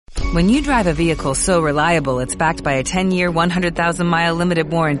When you drive a vehicle so reliable it's backed by a 10-year, 100,000-mile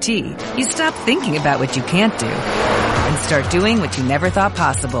limited warranty, you stop thinking about what you can't do and start doing what you never thought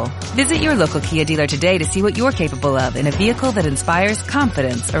possible. Visit your local Kia dealer today to see what you're capable of in a vehicle that inspires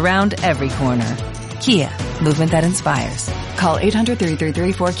confidence around every corner. Kia, movement that inspires. Call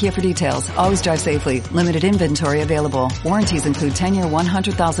 800-3334-KIA for details. Always drive safely. Limited inventory available. Warranties include 10-year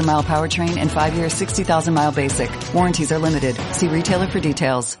 100,000-mile powertrain and 5-year 60,000-mile basic. Warranties are limited. See retailer for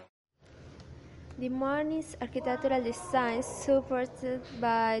details. The modernist architectural design, supported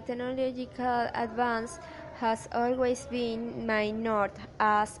by technological advance, has always been my north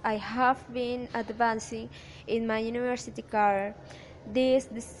as I have been advancing in my university career. This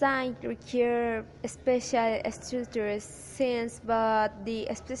design requires special structures since but the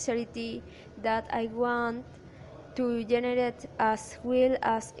specialty that I want to generate as well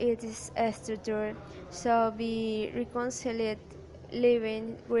as its structure so be reconciled,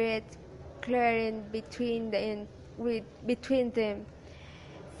 living with clearing between them.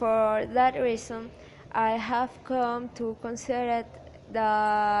 For that reason, I have come to consider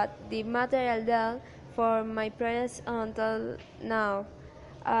that the material that for my projects until now,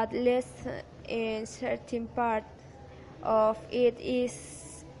 at least in certain part of it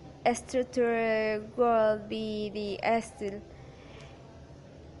is structure will be the steel.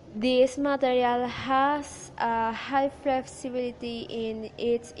 This material has a high flexibility in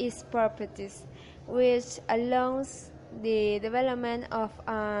its properties, which allows the development of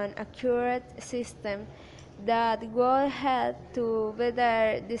an accurate system that will help to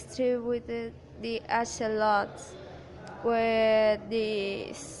better distribute the actual loads. Where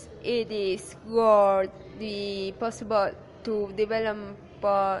this it is worth the possible to develop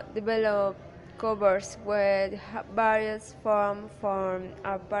covers with various forms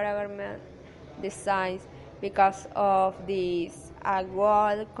or paragraph designs. Because of this, I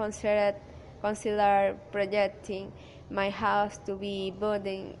will consider projecting my house to be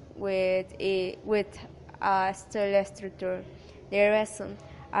building with a steel structure. The reasons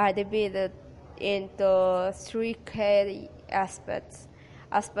are divided into three key aspects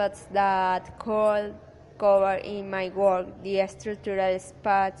that could cover in my work: the structural,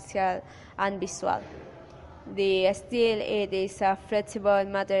 spatial, and visual. The steel it is a flexible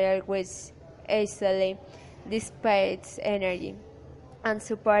material which easily dissipates energy and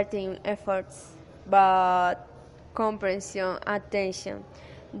supporting efforts, but compression and tension.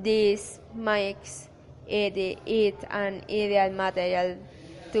 This makes it an ideal material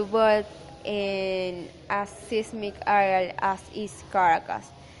to build in a seismic area as is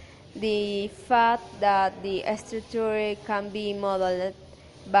Caracas. The fact that the structure can be modeled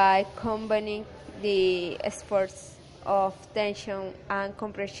by combining the efforts of tension and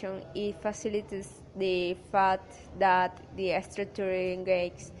compression, it facilitates the fact that the structure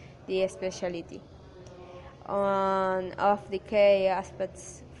engages the specialty. One of the key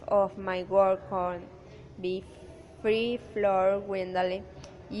aspects of my work on the free floor window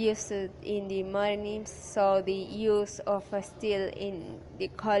used in the modernism, so the use of steel in the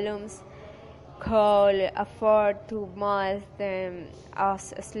columns could afford to mold them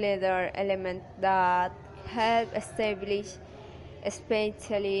as slender elements that help establish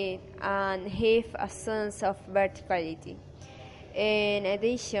spatially and have a sense of verticality. In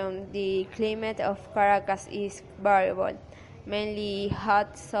addition, the climate of Caracas is variable, mainly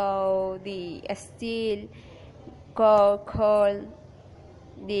hot, so the steel could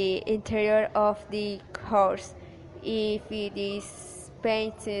the interior of the house. If it is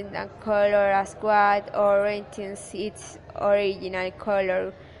painted a color as white or retains its original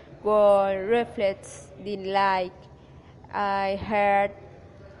color, will reflect the light I heard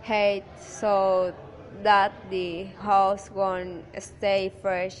hate so that the house won't stay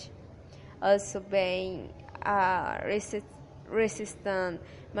fresh. Also being a resistant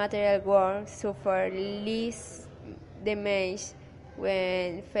material will suffer less damage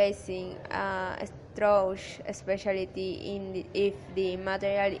when facing a stretch, especially if the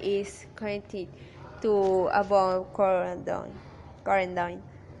material is connected to above current down.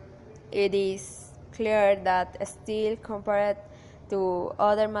 It is clear that steel compared to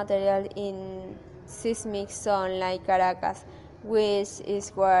other materials in seismic zone like Caracas, which is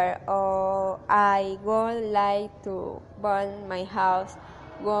where I would like to build my house,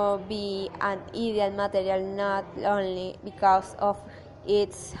 will be an ideal material not only because of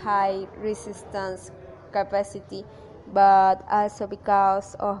its high resistance capacity, but also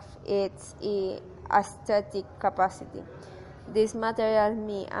because of its aesthetic capacity. This material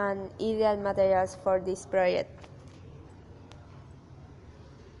me an ideal materials for this project.